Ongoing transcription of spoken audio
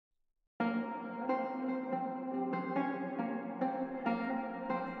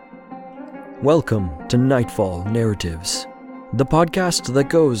Welcome to Nightfall Narratives, the podcast that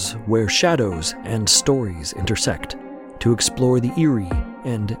goes where shadows and stories intersect to explore the eerie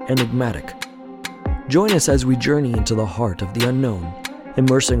and enigmatic. Join us as we journey into the heart of the unknown,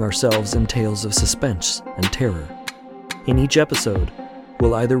 immersing ourselves in tales of suspense and terror. In each episode,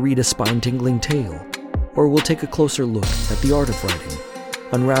 we'll either read a spine-tingling tale, or we'll take a closer look at the art of writing,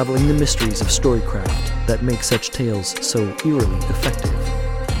 unraveling the mysteries of storycraft that make such tales so eerily effective.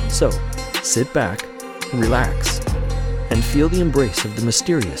 So, sit back, relax, and feel the embrace of the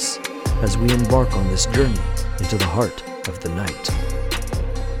mysterious as we embark on this journey into the heart of the night.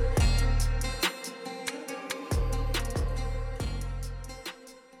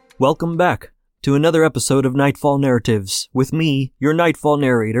 Welcome back to another episode of Nightfall Narratives with me, your Nightfall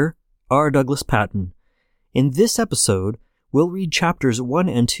narrator, R. Douglas Patton. In this episode, we'll read chapters 1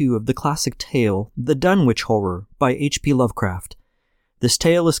 and 2 of the classic tale, The Dunwich Horror by H.P. Lovecraft. This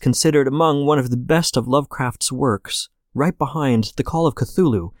tale is considered among one of the best of Lovecraft's works, right behind The Call of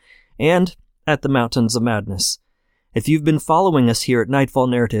Cthulhu and At the Mountains of Madness. If you've been following us here at Nightfall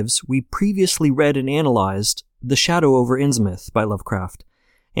Narratives, we previously read and analyzed The Shadow over Innsmouth by Lovecraft,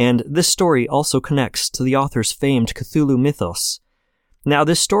 and this story also connects to the author's famed Cthulhu mythos. Now,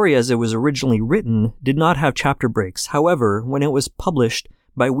 this story as it was originally written did not have chapter breaks. However, when it was published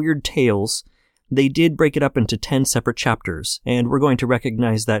by Weird Tales, they did break it up into 10 separate chapters, and we're going to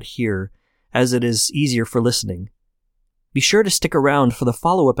recognize that here, as it is easier for listening. Be sure to stick around for the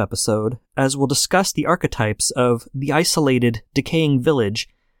follow-up episode, as we'll discuss the archetypes of the isolated, decaying village,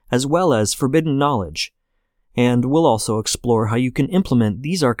 as well as forbidden knowledge, and we'll also explore how you can implement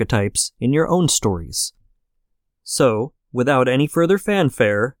these archetypes in your own stories. So, without any further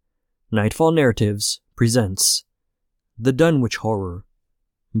fanfare, Nightfall Narratives presents The Dunwich Horror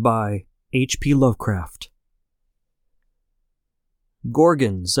by H.P. Lovecraft.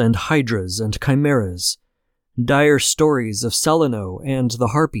 Gorgons and hydras and chimeras, dire stories of Celano and the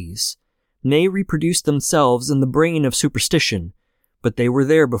Harpies, may reproduce themselves in the brain of superstition, but they were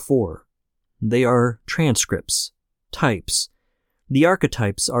there before. They are transcripts, types. The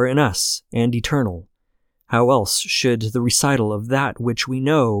archetypes are in us and eternal. How else should the recital of that which we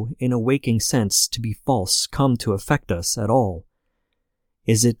know in a waking sense to be false come to affect us at all?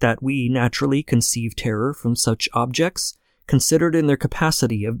 Is it that we naturally conceive terror from such objects, considered in their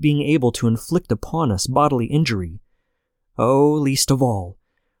capacity of being able to inflict upon us bodily injury? Oh, least of all,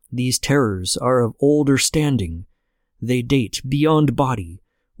 these terrors are of older standing. They date beyond body,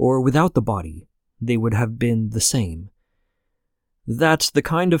 or without the body, they would have been the same. That the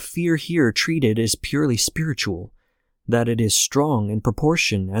kind of fear here treated is purely spiritual, that it is strong in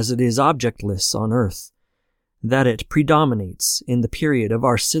proportion as it is objectless on earth, that it predominates in the period of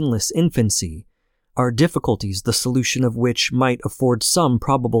our sinless infancy, our difficulties the solution of which might afford some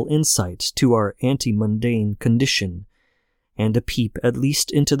probable insight to our anti-mundane condition, and a peep at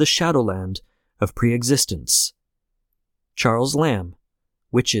least into the shadowland of pre-existence. Charles Lamb,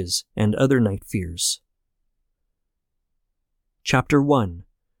 Witches and Other Night Fears. Chapter 1.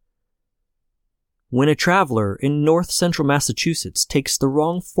 When a traveler in north-central Massachusetts takes the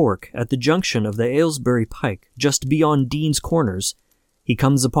wrong fork at the junction of the Aylesbury Pike just beyond Dean's Corners, he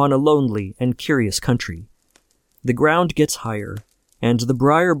comes upon a lonely and curious country. The ground gets higher, and the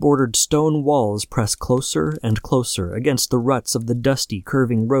briar-bordered stone walls press closer and closer against the ruts of the dusty,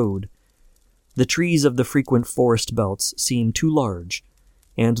 curving road. The trees of the frequent forest belts seem too large,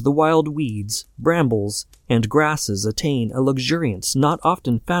 and the wild weeds, brambles, and grasses attain a luxuriance not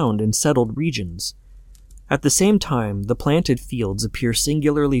often found in settled regions. At the same time, the planted fields appear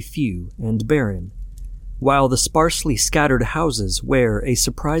singularly few and barren, while the sparsely scattered houses wear a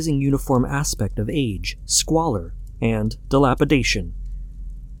surprising uniform aspect of age, squalor, and dilapidation.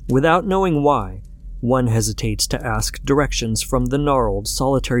 Without knowing why, one hesitates to ask directions from the gnarled,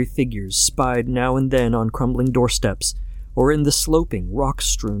 solitary figures spied now and then on crumbling doorsteps or in the sloping,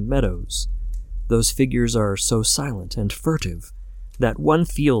 rock-strewn meadows. Those figures are so silent and furtive that one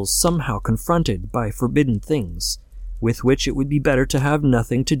feels somehow confronted by forbidden things, with which it would be better to have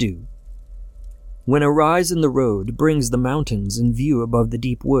nothing to do. When a rise in the road brings the mountains in view above the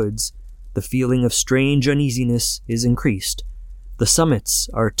deep woods, the feeling of strange uneasiness is increased. The summits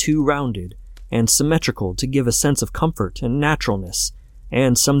are too rounded and symmetrical to give a sense of comfort and naturalness,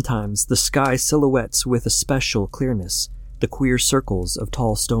 and sometimes the sky silhouettes with especial clearness the queer circles of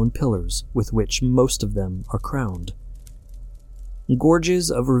tall stone pillars with which most of them are crowned. Gorges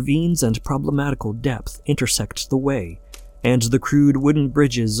of ravines and problematical depth intersect the way, and the crude wooden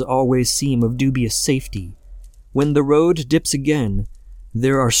bridges always seem of dubious safety. When the road dips again,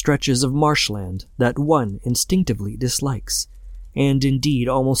 there are stretches of marshland that one instinctively dislikes, and indeed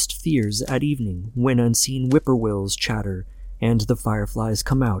almost fears at evening when unseen whippoorwills chatter and the fireflies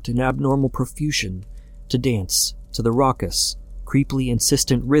come out in abnormal profusion to dance to the raucous, creepily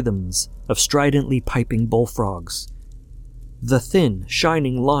insistent rhythms of stridently piping bullfrogs. The thin,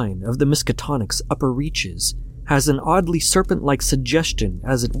 shining line of the Miskatonic's upper reaches has an oddly serpent-like suggestion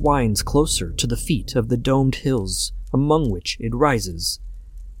as it winds closer to the feet of the domed hills among which it rises.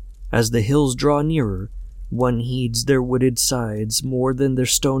 As the hills draw nearer, one heeds their wooded sides more than their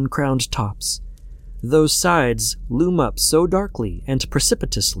stone-crowned tops. Those sides loom up so darkly and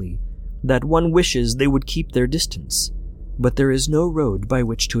precipitously that one wishes they would keep their distance, but there is no road by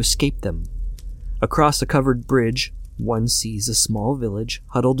which to escape them. Across a covered bridge, one sees a small village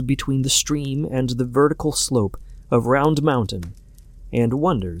huddled between the stream and the vertical slope of Round Mountain, and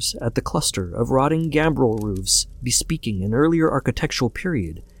wonders at the cluster of rotting gambrel roofs bespeaking an earlier architectural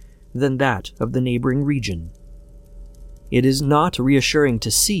period than that of the neighboring region. It is not reassuring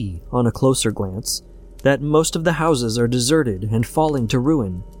to see, on a closer glance, that most of the houses are deserted and falling to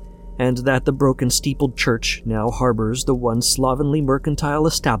ruin, and that the broken steepled church now harbors the once slovenly mercantile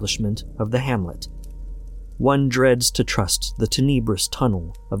establishment of the hamlet. One dreads to trust the tenebrous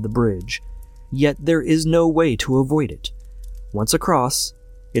tunnel of the bridge, yet there is no way to avoid it. Once across,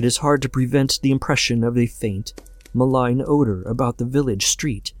 it is hard to prevent the impression of a faint, malign odor about the village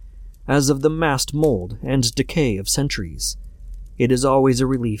street, as of the massed mold and decay of centuries. It is always a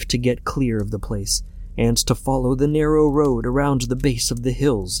relief to get clear of the place, and to follow the narrow road around the base of the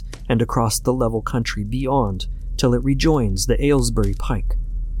hills and across the level country beyond till it rejoins the Aylesbury Pike.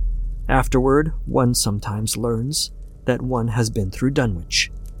 Afterward, one sometimes learns that one has been through Dunwich.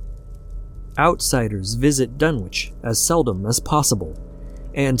 Outsiders visit Dunwich as seldom as possible,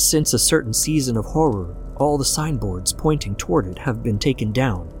 and since a certain season of horror, all the signboards pointing toward it have been taken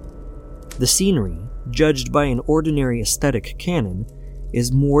down. The scenery, judged by an ordinary aesthetic canon,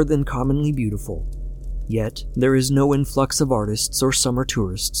 is more than commonly beautiful. Yet, there is no influx of artists or summer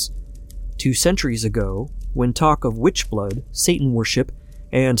tourists. 2 centuries ago, when talk of witch blood, Satan worship,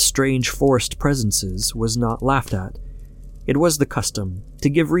 and strange forest presences was not laughed at, it was the custom to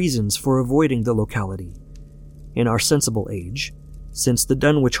give reasons for avoiding the locality. In our sensible age, since the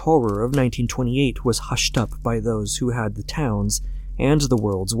Dunwich Horror of 1928 was hushed up by those who had the town's and the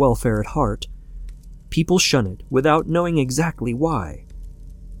world's welfare at heart, people shun it without knowing exactly why.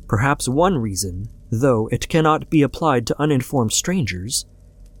 Perhaps one reason, though it cannot be applied to uninformed strangers,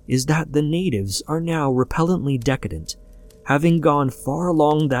 is that the natives are now repellently decadent, having gone far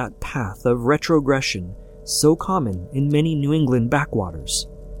along that path of retrogression so common in many New England backwaters.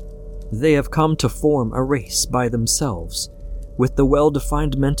 They have come to form a race by themselves, with the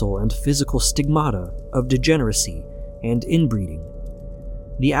well-defined mental and physical stigmata of degeneracy and inbreeding.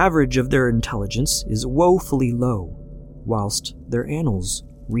 The average of their intelligence is woefully low, whilst their annals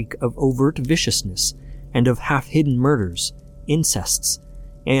reek of overt viciousness and of half-hidden murders, incests,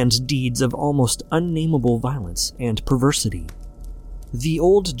 and deeds of almost unnameable violence and perversity. The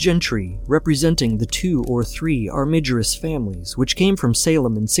old gentry representing the 2 or 3 armigerous families which came from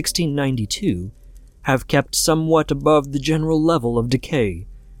Salem in 1692 have kept somewhat above the general level of decay,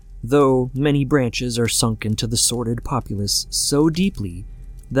 though many branches are sunk into the sordid populace so deeply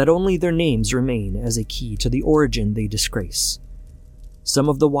that only their names remain as a key to the origin they disgrace. Some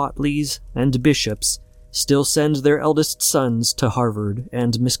of the Watleys and Bishops still send their eldest sons to Harvard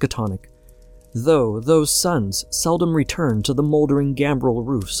and Miskatonic, though those sons seldom return to the moldering gambrel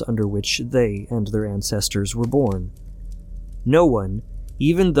roofs under which they and their ancestors were born. No one,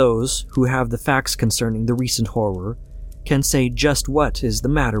 even those who have the facts concerning the recent horror, can say just what is the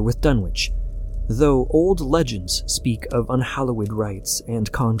matter with Dunwich, though old legends speak of unhallowed rites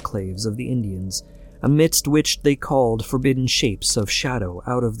and conclaves of the Indians, amidst which they called forbidden shapes of shadow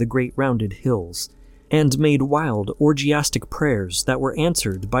out of the great rounded hills, and made wild orgiastic prayers that were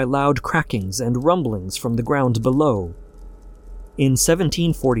answered by loud crackings and rumblings from the ground below. In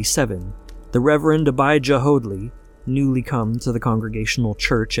 1747, the Reverend Abijah Hoadley, newly come to the Congregational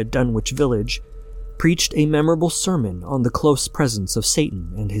Church at Dunwich Village, preached a memorable sermon on the close presence of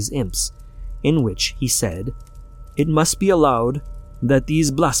Satan and his imps, in which he said, "It must be allowed that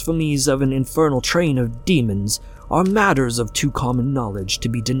these blasphemies of an infernal train of demons are matters of too common knowledge to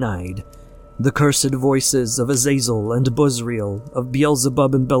be denied. The cursed voices of Azazel and Buzrael, of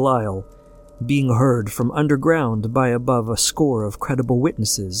Beelzebub and Belial, being heard from underground by above a score of credible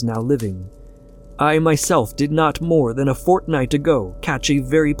witnesses now living. I myself did not more than a fortnight ago catch a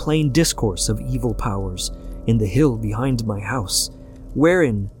very plain discourse of evil powers in the hill behind my house,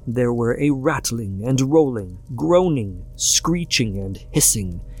 wherein there were a rattling and rolling, groaning, screeching and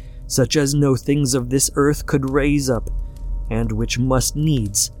hissing, such as no things of this earth could raise up, and which must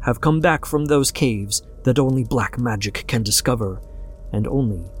needs have come back from those caves that only black magic can discover, and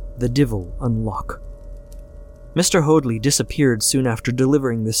only the Divil unlock. Mr. Hoadley disappeared soon after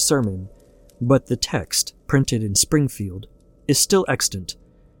delivering this sermon, but the text, printed in Springfield, is still extant.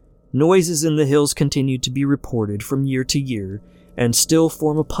 Noises in the hills continue to be reported from year to year, and still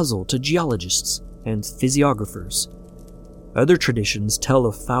form a puzzle to geologists and physiographers. Other traditions tell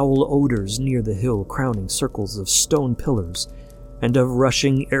of foul odors near the hill crowning circles of stone pillars, and of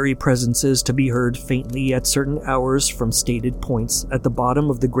rushing, airy presences to be heard faintly at certain hours from stated points at the bottom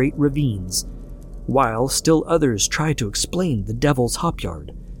of the great ravines, while still others try to explain the Devil's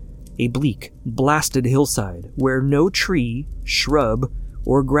Hopyard, a bleak, blasted hillside where no tree, shrub,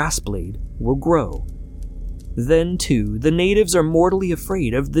 or grass blade will grow. Then, too, the natives are mortally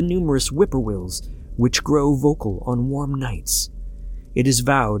afraid of the numerous whippoorwills which grow vocal on warm nights. It is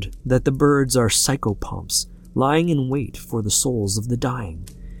vowed that the birds are psychopomps, lying in wait for the souls of the dying,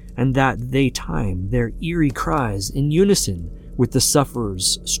 and that they time their eerie cries in unison with the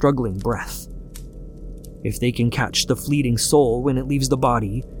sufferer's struggling breath. If they can catch the fleeting soul when it leaves the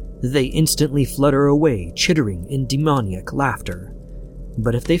body, they instantly flutter away, chittering in demoniac laughter.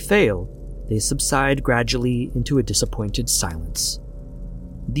 But if they fail, they subside gradually into a disappointed silence.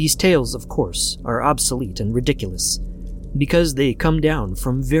 These tales, of course, are obsolete and ridiculous, because they come down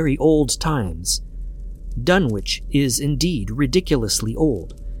from very old times. Dunwich is indeed ridiculously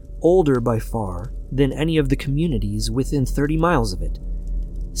old, older by far than any of the communities within 30 miles of it.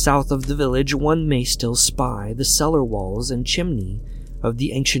 South of the village one may still spy the cellar walls and chimney of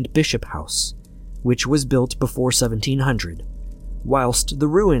the ancient bishop house, which was built before 1700, whilst the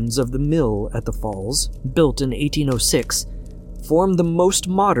ruins of the mill at the falls, built in 1806, form the most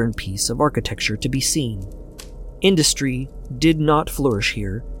modern piece of architecture to be seen. Industry did not flourish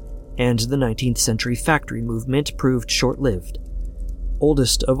here, and the 19th century factory movement proved short-lived.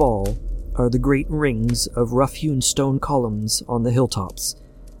 Oldest of all are the great rings of rough-hewn stone columns on the hilltops,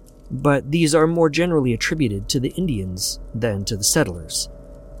 but these are more generally attributed to the Indians than to the settlers.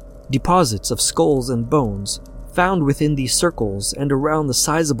 Deposits of skulls and bones found within these circles and around the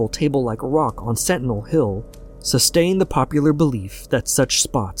sizable table-like rock on Sentinel Hill sustain the popular belief that such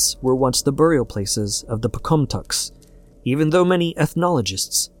spots were once the burial places of the Pocumtucks, even though many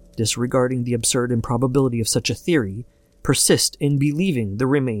ethnologists, disregarding the absurd improbability of such a theory, persist in believing the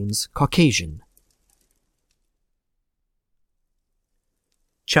remains Caucasian.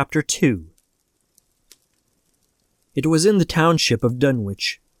 Chapter 2. It was in the township of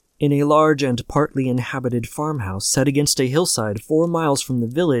Dunwich, in a large and partly inhabited farmhouse set against a hillside 4 miles from the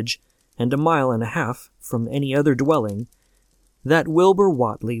village and 1.5 miles from any other dwelling, that Wilbur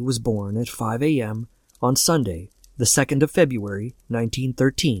Whatley was born at 5 a.m. on Sunday, the 2nd of February,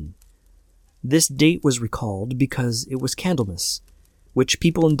 1913. This date was recalled because it was Candlemas, which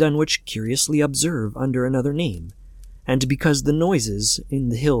people in Dunwich curiously observe under another name, and because the noises in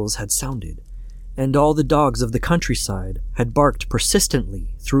the hills had sounded, and all the dogs of the countryside had barked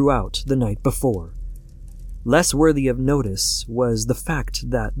persistently throughout the night before. Less worthy of notice was the fact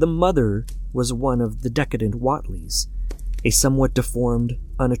that the mother was one of the decadent Whatleys, a somewhat deformed,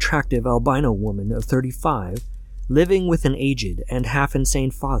 unattractive albino woman of 35, living with an aged and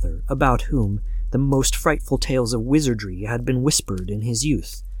half-insane father about whom the most frightful tales of wizardry had been whispered in his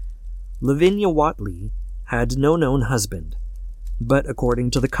youth. Lavinia Whatley had no known husband, but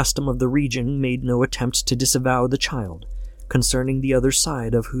according to the custom of the region made no attempt to disavow the child, concerning the other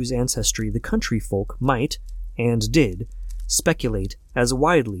side of whose ancestry the country folk might, and did, speculate as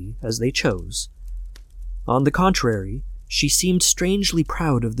widely as they chose. On the contrary, she seemed strangely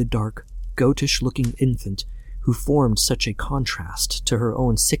proud of the dark, goatish-looking infant who formed such a contrast to her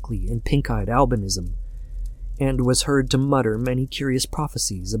own sickly and pink-eyed albinism, and was heard to mutter many curious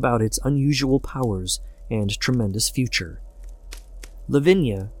prophecies about its unusual powers and tremendous future.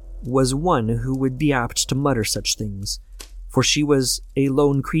 Lavinia was one who would be apt to mutter such things, for she was a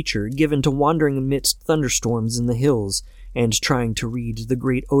lone creature given to wandering amidst thunderstorms in the hills and trying to read the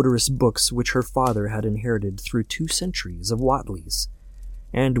great odorous books which her father had inherited through 2 centuries of Whatleys,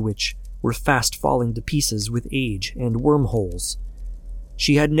 and which were fast falling to pieces with age and wormholes.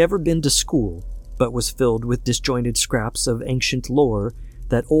 She had never been to school, but was filled with disjointed scraps of ancient lore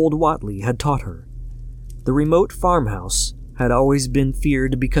that old Whatley had taught her. The remote farmhouse had always been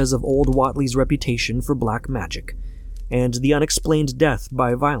feared because of old Whatley's reputation for black magic, and the unexplained death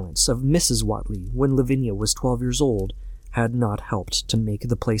by violence of Mrs. Whatley when Lavinia was 12 years old had not helped to make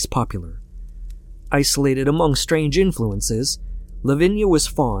the place popular. Isolated among strange influences, Lavinia was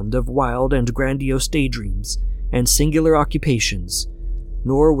fond of wild and grandiose daydreams and singular occupations,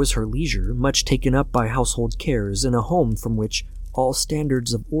 nor was her leisure much taken up by household cares in a home from which all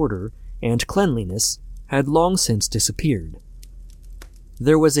standards of order and cleanliness had long since disappeared.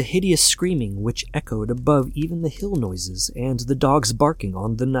 There was a hideous screaming which echoed above even the hill noises and the dogs barking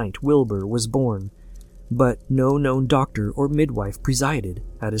on the night Wilbur was born, but no known doctor or midwife presided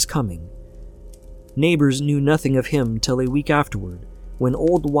at his coming. Neighbors knew nothing of him till a week afterward, when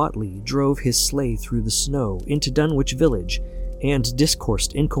old Whatley drove his sleigh through the snow into Dunwich village and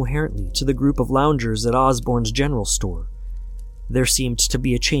discoursed incoherently to the group of loungers at Osborne's general store. There seemed to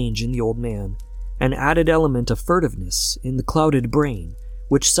be a change in the old man, an added element of furtiveness in the clouded brain,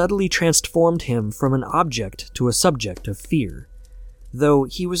 which subtly transformed him from an object to a subject of fear, though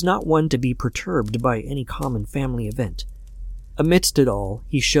he was not one to be perturbed by any common family event. Amidst it all,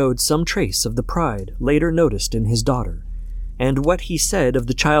 he showed some trace of the pride later noticed in his daughter, and what he said of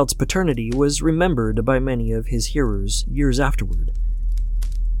the child's paternity was remembered by many of his hearers years afterward.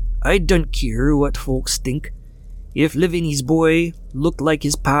 "I don't care what folks think. If Lavinia's boy looked like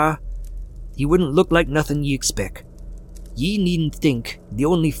his pa, he wouldn't look like nothing ye expect. Ye needn't think the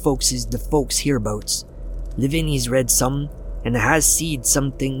only folks is the folks hereabouts. Lavinia's read some, and has seed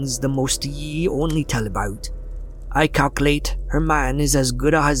some things the most of ye only tell about. I calculate her man is as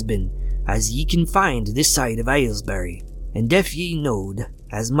good a husband as ye can find this side of Aylesbury, and if ye knowed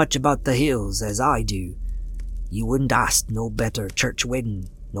as much about the hills as I do, ye wouldn't ask no better church wedding,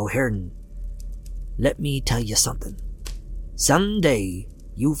 no hear'n. Let me tell ye something. Some day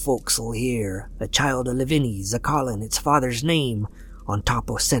you folks'll hear a child of Lavinia's a-calling its father's name on top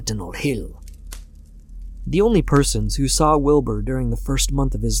o' Sentinel Hill." The only persons who saw Wilbur during the first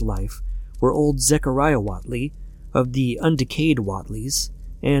month of his life were old Zechariah Whatley, of the undecayed Whatleys,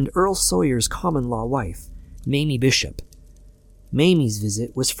 and Earl Sawyer's common-law wife, Mamie Bishop. Mamie's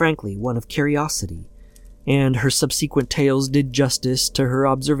visit was frankly one of curiosity, and her subsequent tales did justice to her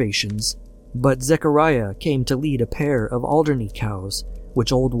observations, but Zechariah came to lead a pair of Alderney cows,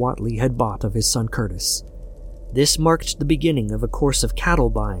 which old Whatley had bought of his son Curtis. This marked the beginning of a course of cattle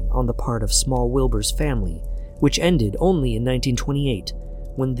buying on the part of small Wilbur's family, which ended only in 1928,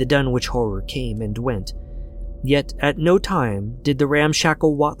 when the Dunwich Horror came and went. Yet at no time did the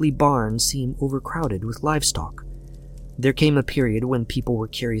ramshackle Whatley barn seem overcrowded with livestock. There came a period when people were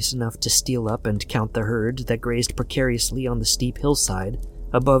curious enough to steal up and count the herd that grazed precariously on the steep hillside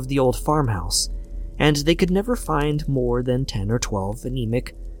above the old farmhouse, and they could never find more than 10 or 12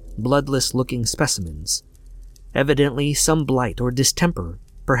 anemic, bloodless-looking specimens. Evidently some blight or distemper,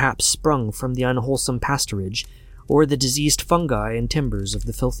 perhaps sprung from the unwholesome pasturage or the diseased fungi and timbers of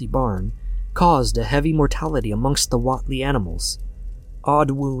the filthy barn, caused a heavy mortality amongst the Whatley animals.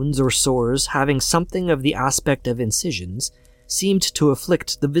 Odd wounds or sores, having something of the aspect of incisions, seemed to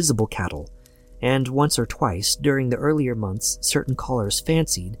afflict the visible cattle, and once or twice during the earlier months certain callers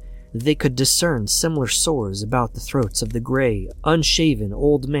fancied they could discern similar sores about the throats of the gray, unshaven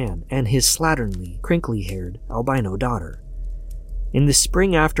old man and his slatternly, crinkly-haired albino daughter. In the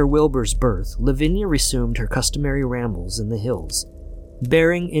spring after Wilbur's birth, Lavinia resumed her customary rambles in the hills,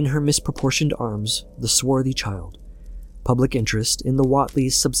 bearing in her misproportioned arms the swarthy child. Public interest in the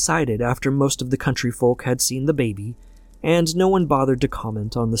Whatleys subsided after most of the country folk had seen the baby, and no one bothered to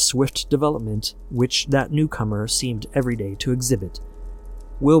comment on the swift development which that newcomer seemed every day to exhibit.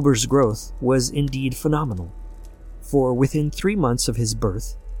 Wilbur's growth was indeed phenomenal, for within 3 months of his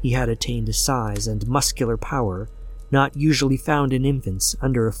birth he had attained a size and muscular power not usually found in infants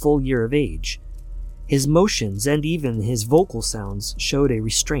under a full year of age. His motions and even his vocal sounds showed a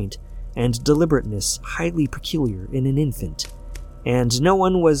restraint and deliberateness highly peculiar in an infant, and no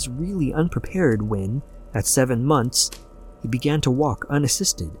one was really unprepared when, at 7 months, he began to walk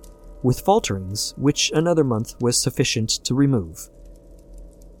unassisted, with falterings which another month was sufficient to remove.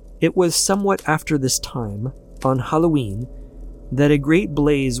 It was somewhat after this time, on Halloween, that a great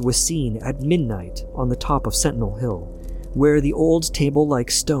blaze was seen at midnight on the top of Sentinel Hill, where the old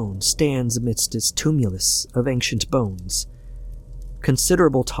table-like stone stands amidst its tumulus of ancient bones.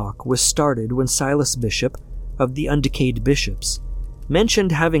 Considerable talk was started when Silas Bishop, of the Undecayed Bishops,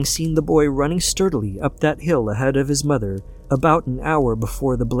 mentioned having seen the boy running sturdily up that hill ahead of his mother about an hour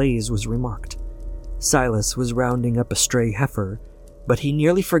before the blaze was remarked. Silas was rounding up a stray heifer, but he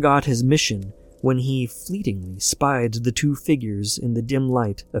nearly forgot his mission when he fleetingly spied the 2 figures in the dim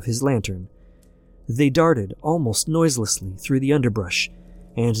light of his lantern. They darted almost noiselessly through the underbrush,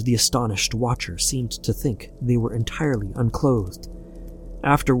 and the astonished watcher seemed to think they were entirely unclothed.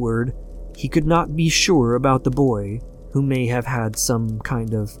 Afterward, he could not be sure about the boy, who may have had some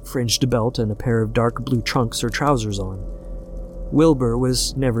kind of fringed belt and a pair of dark blue trunks or trousers on. Wilbur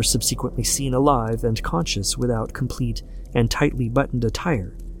was never subsequently seen alive and conscious without complete and tightly buttoned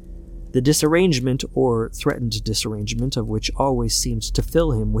attire, the disarrangement or threatened disarrangement of which always seemed to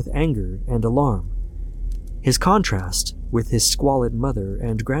fill him with anger and alarm. His contrast with his squalid mother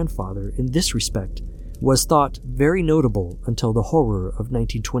and grandfather in this respect was thought very notable until the horror of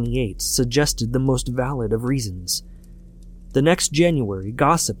 1928 suggested the most valid of reasons. The next January,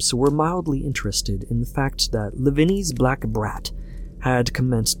 gossips were mildly interested in the fact that Lavinia's black brat had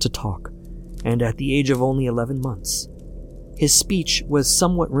commenced to talk, and at the age of only 11 months. His speech was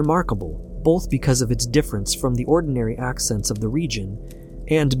somewhat remarkable, both because of its difference from the ordinary accents of the region,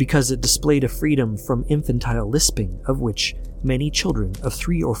 and because it displayed a freedom from infantile lisping of which many children of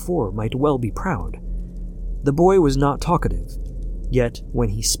 3 or 4 might well be proud. The boy was not talkative, yet when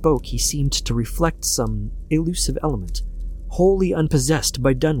he spoke he seemed to reflect some elusive element, wholly unpossessed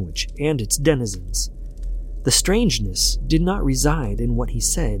by Dunwich and its denizens. The strangeness did not reside in what he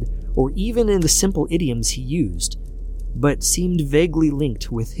said, or even in the simple idioms he used, but seemed vaguely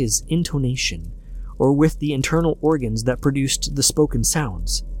linked with his intonation, or with the internal organs that produced the spoken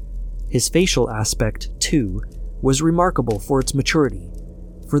sounds. His facial aspect, too, was remarkable for its maturity,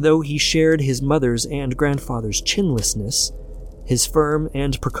 for though he shared his mother's and grandfather's chinlessness, his firm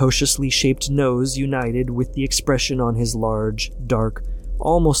and precociously shaped nose united with the expression on his large, dark,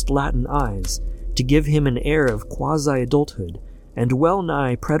 almost Latin eyes to give him an air of quasi-adulthood and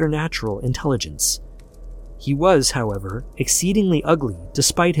well-nigh preternatural intelligence. He was, however, exceedingly ugly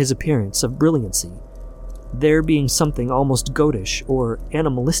despite his appearance of brilliancy, there being something almost goatish or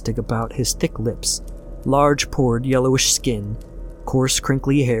animalistic about his thick lips, large pored yellowish skin, coarse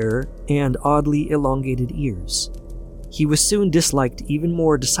crinkly hair, and oddly elongated ears. He was soon disliked even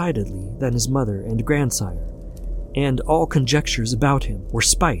more decidedly than his mother and grandsire, and all conjectures about him were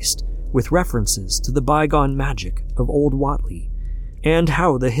spiced with references to the bygone magic of old Whatley, and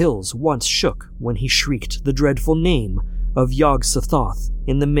how the hills once shook when he shrieked the dreadful name of Yog-Sothoth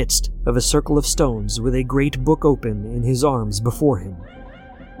in the midst of a circle of stones with a great book open in his arms before him.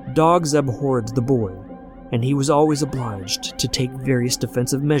 Dogs abhorred the boy, and he was always obliged to take various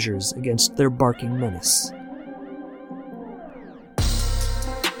defensive measures against their barking menace.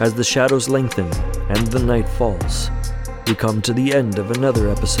 As the shadows lengthen and the night falls, we come to the end of another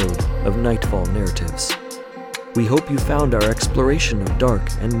episode of Nightfall Narratives. We hope you found our exploration of dark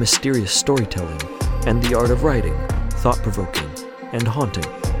and mysterious storytelling and the art of writing thought-provoking and haunting.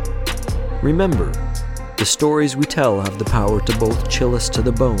 Remember, the stories we tell have the power to both chill us to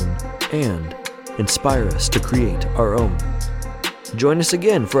the bone and inspire us to create our own. Join us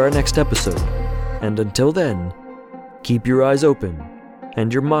again for our next episode, and until then, keep your eyes open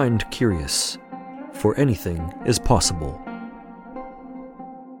and your mind curious, for anything is possible.